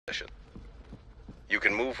You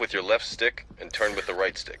can move with your left stick and turn with the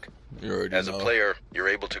right stick. You already As know. a player, you're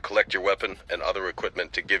able to collect your weapon and other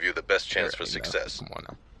equipment to give you the best chance for success. Come on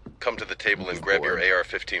now. Come to the table and Just grab bored. your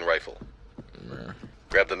AR-15 rifle. Yeah.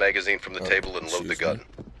 Grab the magazine from the table and load the excuse gun. me.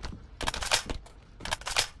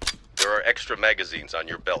 There are extra magazines on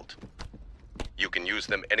your belt. You can use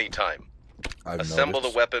them anytime. I've Assemble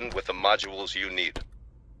noticed. the weapon with the modules you need.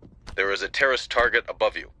 There is a terrorist target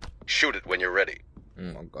above you. Shoot it when you're ready. Oh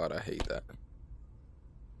my god, I hate that.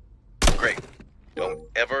 Great. Don't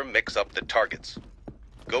ever mix up the targets.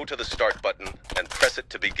 Go to the start button and press it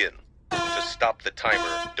to begin. To stop the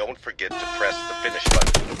timer, don't forget to press the finish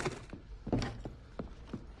button.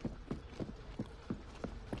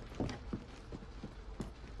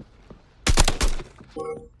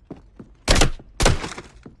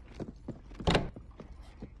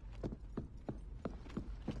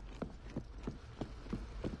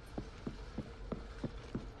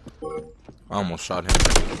 I almost shot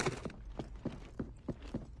him.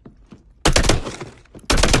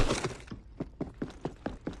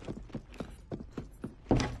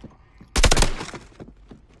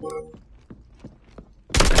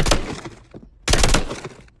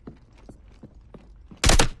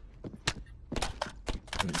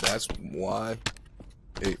 And that's why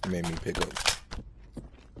it made me pick up.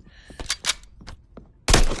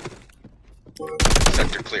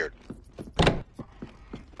 Sector cleared.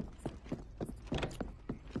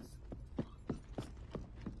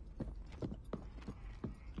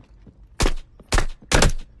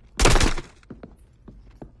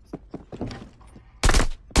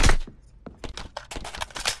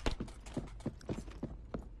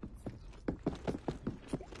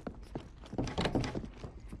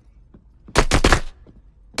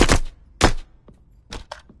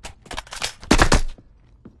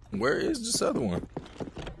 Where is this other one?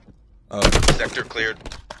 Oh, Sector cleared.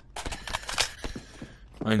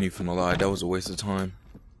 I ain't even gonna lie, that was a waste of time.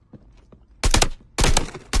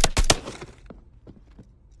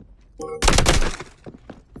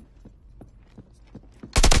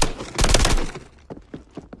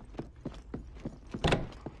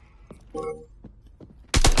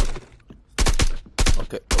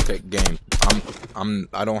 Okay, game.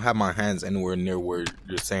 I don't have my hands anywhere near where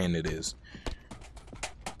you're saying it is.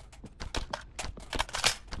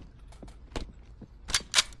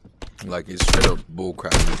 Like, it's straight up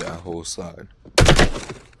bullcrap with that whole side.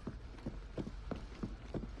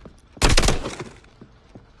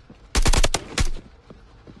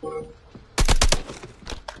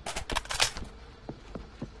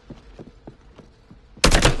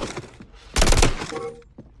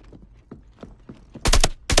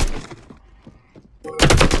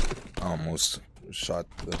 I almost shot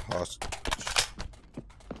the hostage.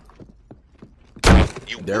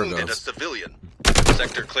 You There it wounded a goes. civilian.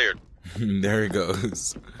 Sector cleared. There it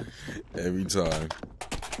goes. Every time.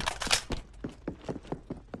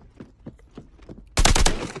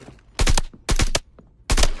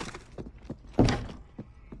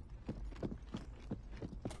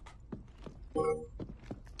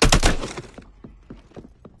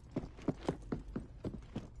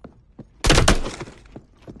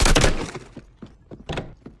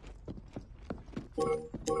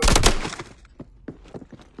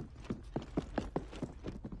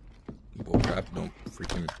 Bullcrap, don't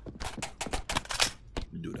freaking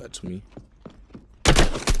do that to me.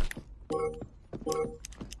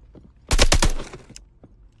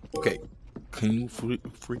 Okay, can you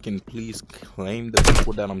freaking please claim the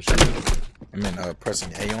people that I'm shooting? I mean,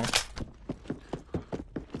 pressing A on.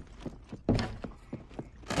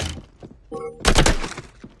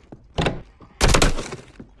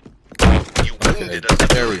 You Okay, wounded a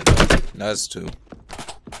there we civilian. go. That's two.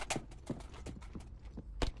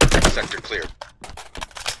 Sector cleared.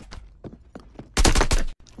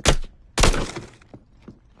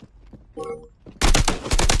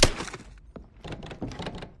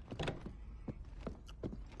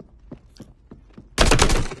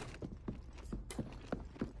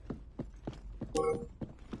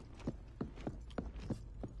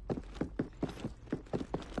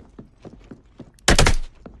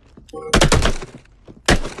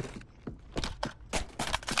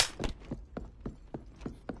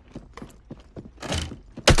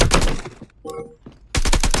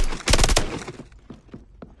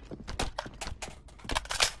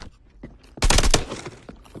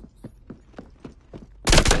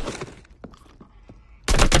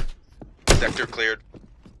 Sector cleared.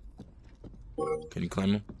 Can you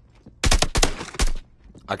claim him?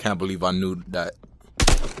 I can't believe I knew that.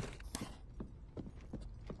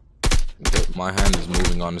 Okay, my hand is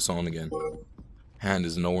moving on its own again. Hand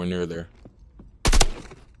is nowhere near there.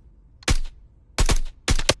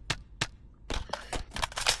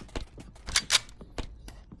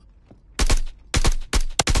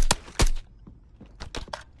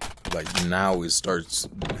 Like now it starts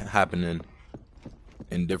happening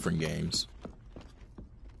in different games.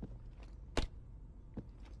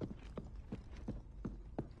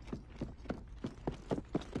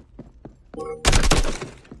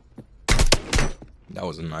 That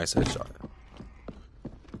was a nice headshot.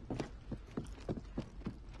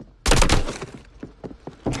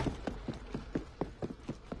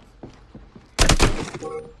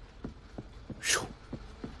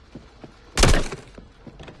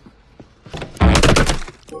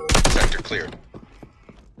 Sector cleared.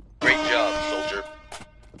 Great job, soldier.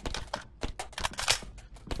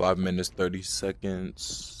 5 minutes, 30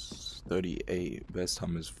 seconds, 38. Best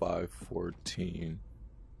time is 5:14.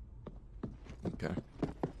 Okay.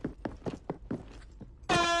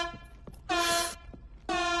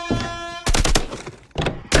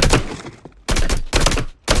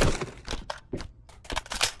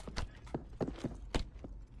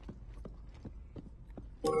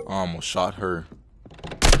 I almost shot her.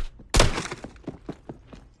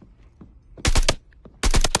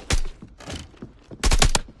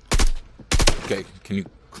 Okay, can you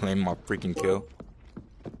claim my freaking kill?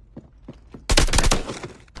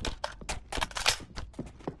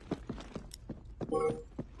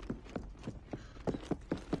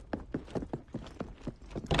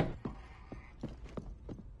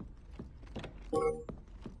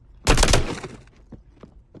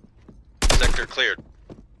 Sector cleared.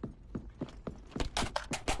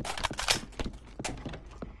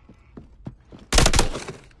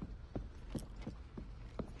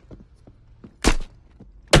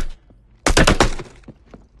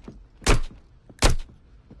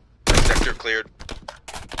 Sector cleared.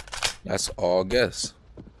 That's all guess.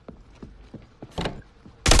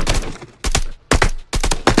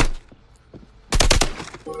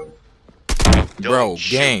 Bro, Don't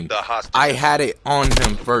shoot game. the hostages. I had it on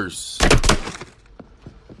him first.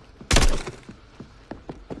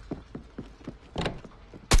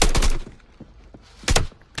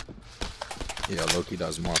 Yeah, Loki,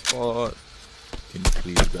 that's my fault. Can you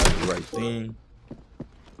please grab the right thing?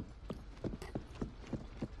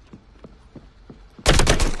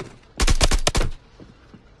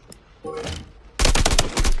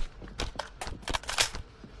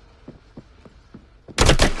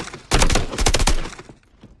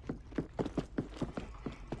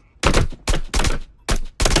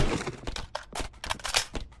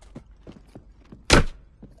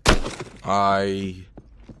 I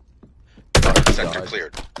Sector died.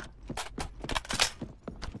 cleared.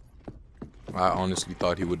 I honestly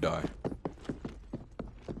thought he would die.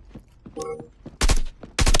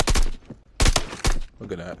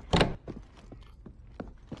 Look at that.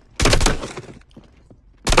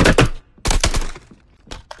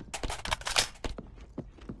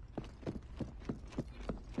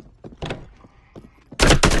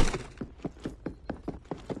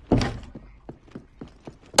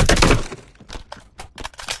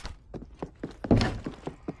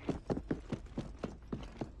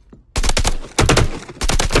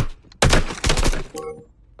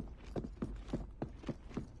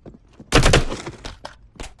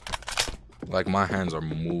 Like my hands are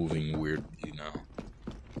moving weird, you know.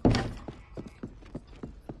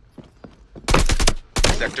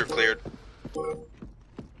 Sector cleared.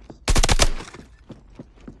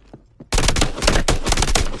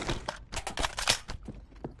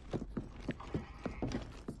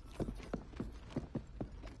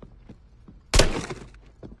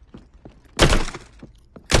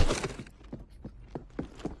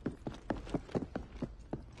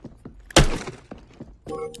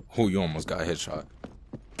 Oh, you almost got a headshot.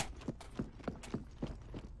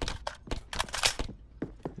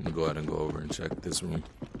 I'm gonna go ahead and go over and check this room.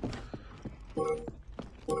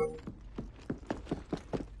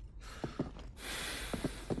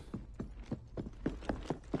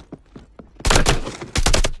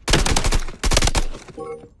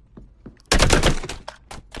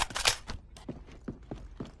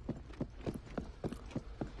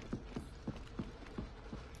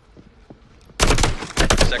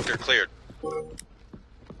 Sector cleared.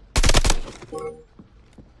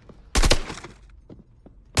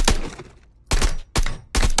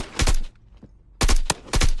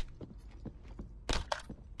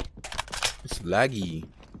 It's laggy.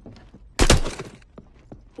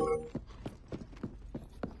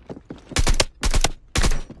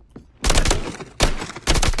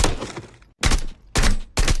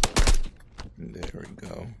 There we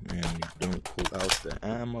go. And you don't pull out the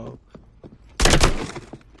ammo.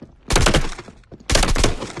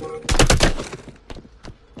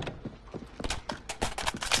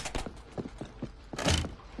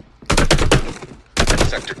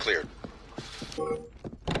 Sector cleared.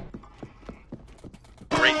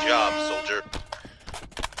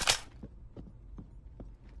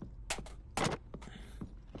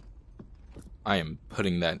 I am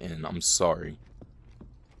putting that in. I'm sorry.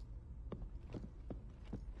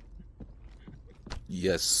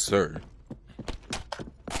 Yes, sir.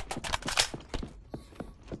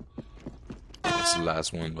 That's the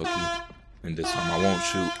last one, Loki. And this time I won't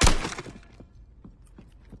shoot.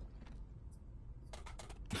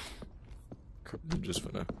 I'm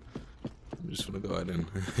just gonna go ahead and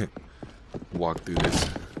walk through this.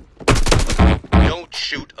 Don't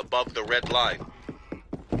shoot above the red line.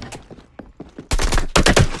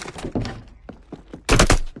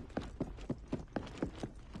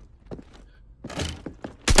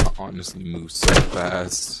 I honestly move so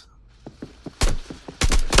fast.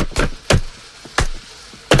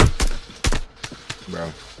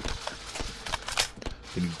 Bro.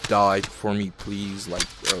 Can you die for me, please? Like,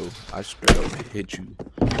 bro, I straight up hit you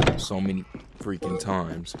so many freaking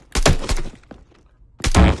times.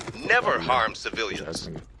 Never harm civilians.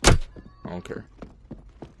 I don't care.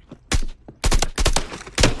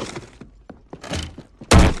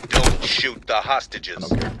 Don't shoot the hostages. I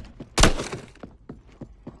don't care.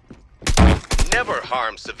 Never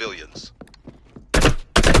harm civilians.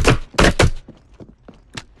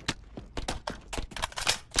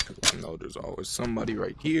 I know there's always somebody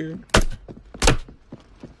right here.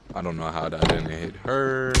 I don't know how that didn't hit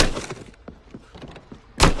her.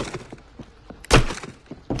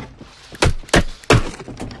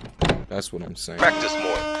 That's what I'm saying. Practice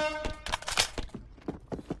more.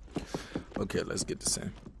 Okay, let's get this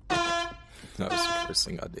in. That was the first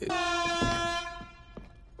thing I did.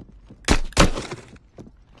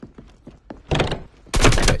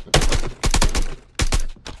 Okay.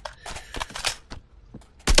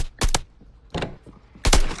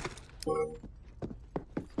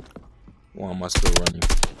 Why am I still running?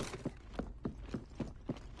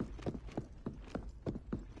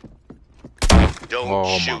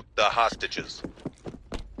 Don't shoot the hostages.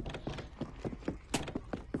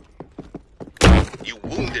 You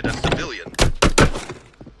wounded a civilian.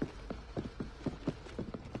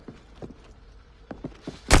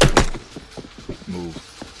 Move.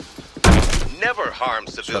 Never harm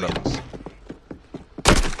civilians.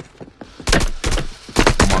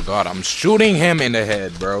 Oh my god, I'm shooting him in the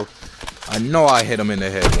head, bro. I know I hit him in the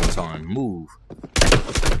head one time. Move.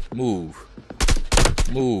 Move.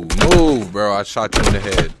 Move. Move, bro. I shot you in the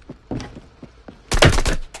head.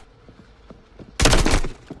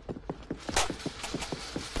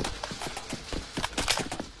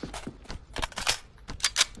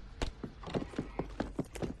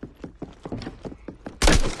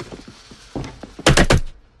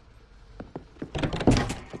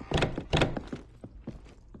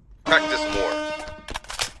 Practice more.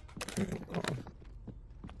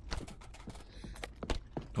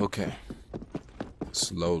 Okay.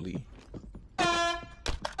 Slowly.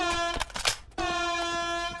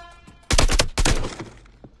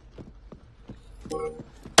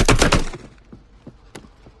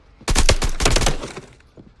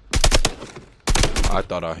 I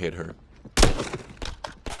thought I hit her.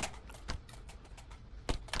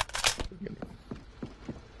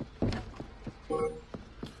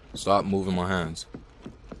 Stop moving my hands.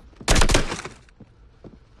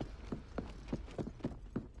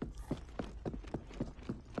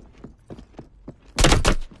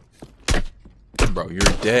 Bro, you're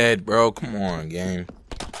dead, bro. Come on, game.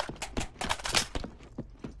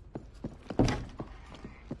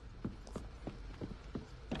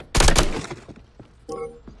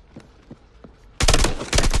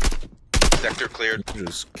 Sector cleared.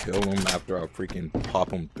 Just kill him after I freaking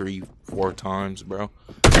pop him 3-4 times, bro.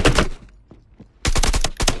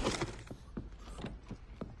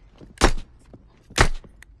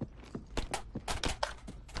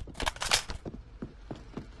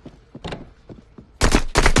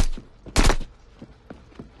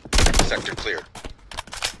 Sector cleared.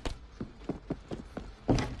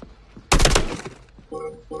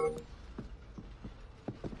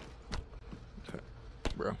 Okay,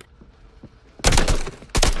 bro.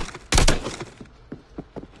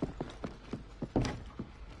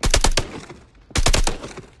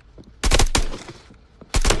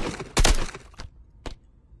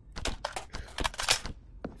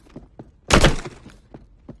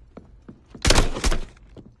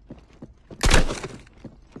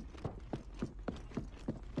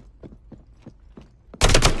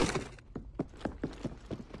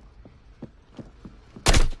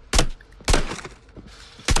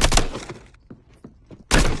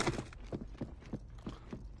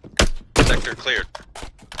 Sector cleared.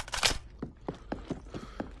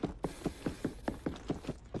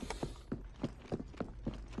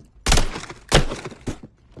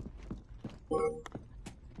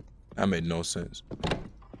 That made no sense.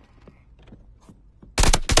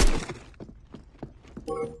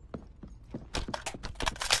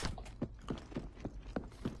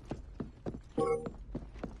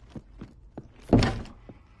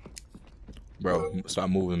 Bro, stop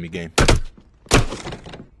moving me, game.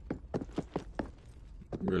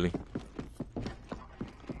 Really?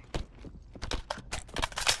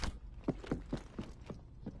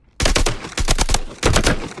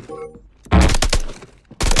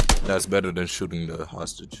 That's better than shooting the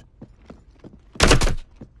hostage.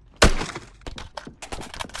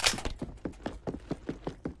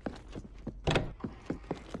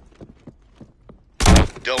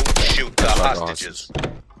 Don't shoot the hostages.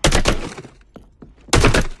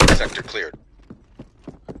 Sector cleared.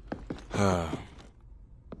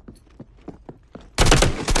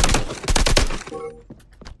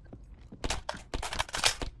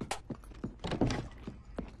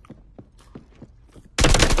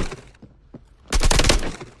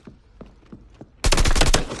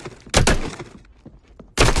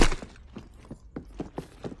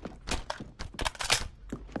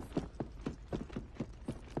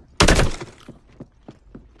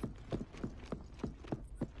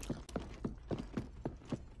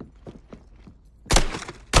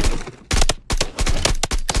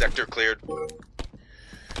 Sector cleared.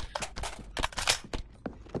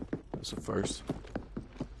 That's a first.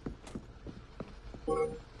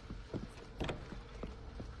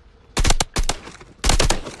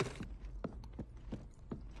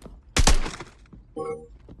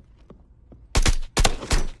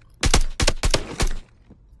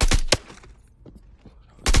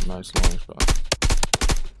 Nice long shot.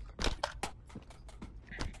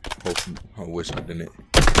 I wish I didn't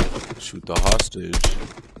shoot the hostage,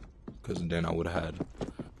 because then I would have had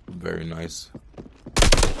very nice.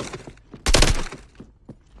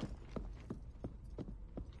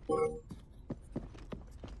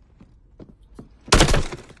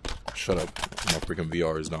 Shut up. My freaking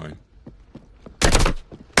VR is dying.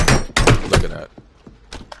 Look at that.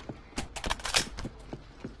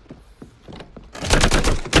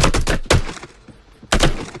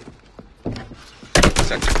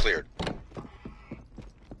 Sector cleared.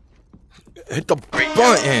 Hit the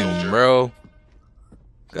button, bro.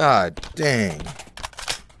 God dang.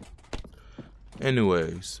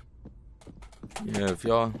 Anyways. Yeah, if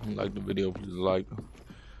y'all like the video, please like.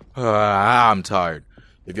 I'm tired.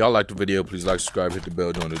 If y'all like the video, please like, subscribe, hit the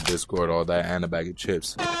bell, join the Discord, all that, and a bag of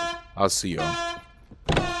chips. I'll see y'all.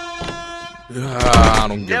 I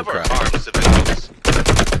don't give a crap. Never harm civilians.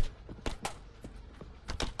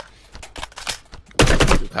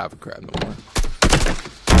 Half a crap no more.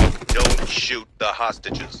 Don't shoot the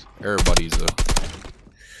hostages. Everybody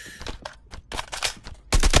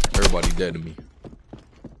dead to me.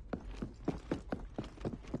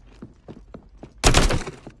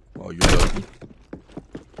 Oh, you're lucky.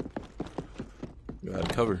 You had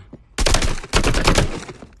cover.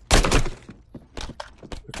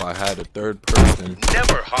 If I had a third person,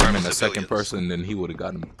 never harm a civilians. second person, then he would have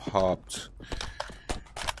gotten popped.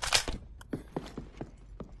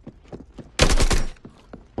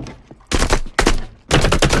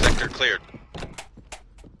 Sector cleared.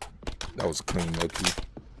 That was clean, low-key.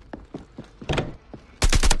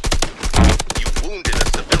 You wounded a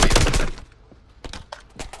civilian.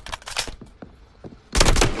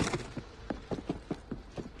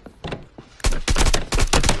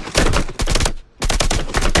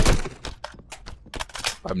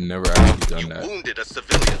 I've never actually done that. You wounded a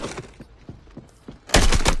civilian.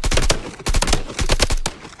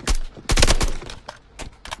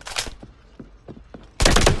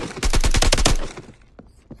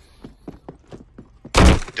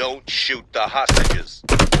 Don't shoot the hostages.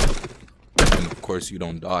 And of course you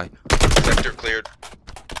don't die. Sector cleared.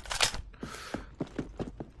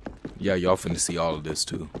 Yeah, y'all finna see all of this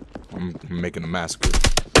too. I'm making a massacre.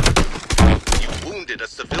 You wounded a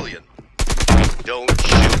civilian. Don't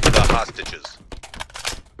shoot the hostages.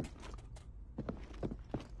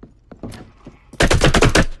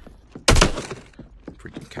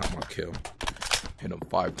 Freaking count my kill. Hit him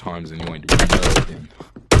 5 times and you ain't doing nothing.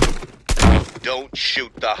 Don't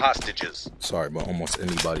shoot the hostages. Sorry, but almost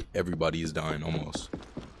everybody is dying, almost.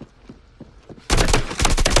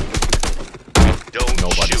 Don't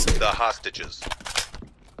Nobody shoot safe. the hostages.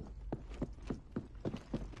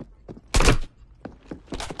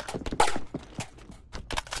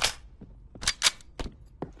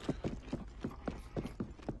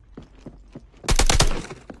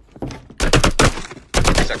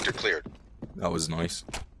 Sector cleared. That was nice.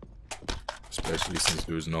 Especially since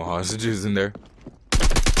there was no hostages in there.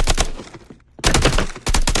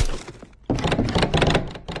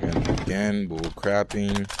 And again, bull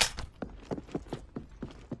crapping.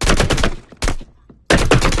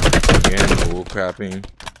 Again, bull crapping.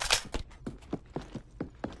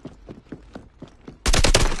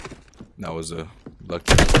 That was a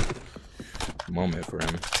lucky. moment for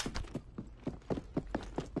him.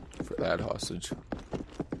 For that hostage.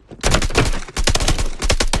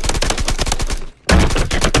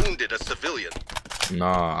 You wounded a civilian.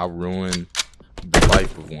 Nah, I ruined the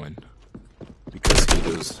life of one. Because he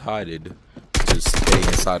decided to stay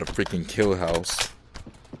inside a freaking kill house.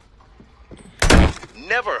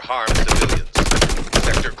 Never harm civilians.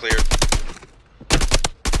 Sector cleared.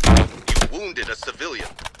 You wounded a civilian.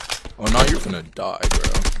 Oh no, you're gonna die, bro.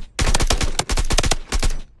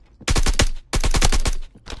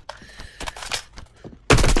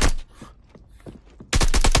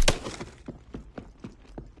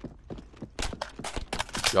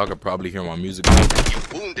 Y'all could probably hear my music.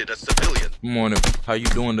 You wounded a civilian. Good morning. How you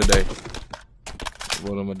doing today?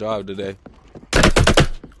 What am I job today?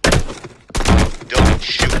 Don't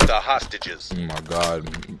shoot the hostages. Oh my god.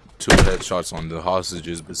 2 headshots on the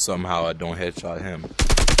hostages, but somehow I don't headshot him.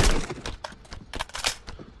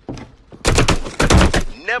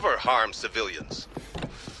 Never harm civilians.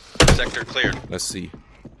 Sector cleared. Let's see.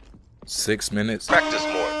 6 minutes. Practice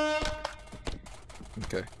more.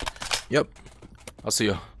 Okay. Yep. I'll see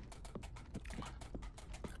ya.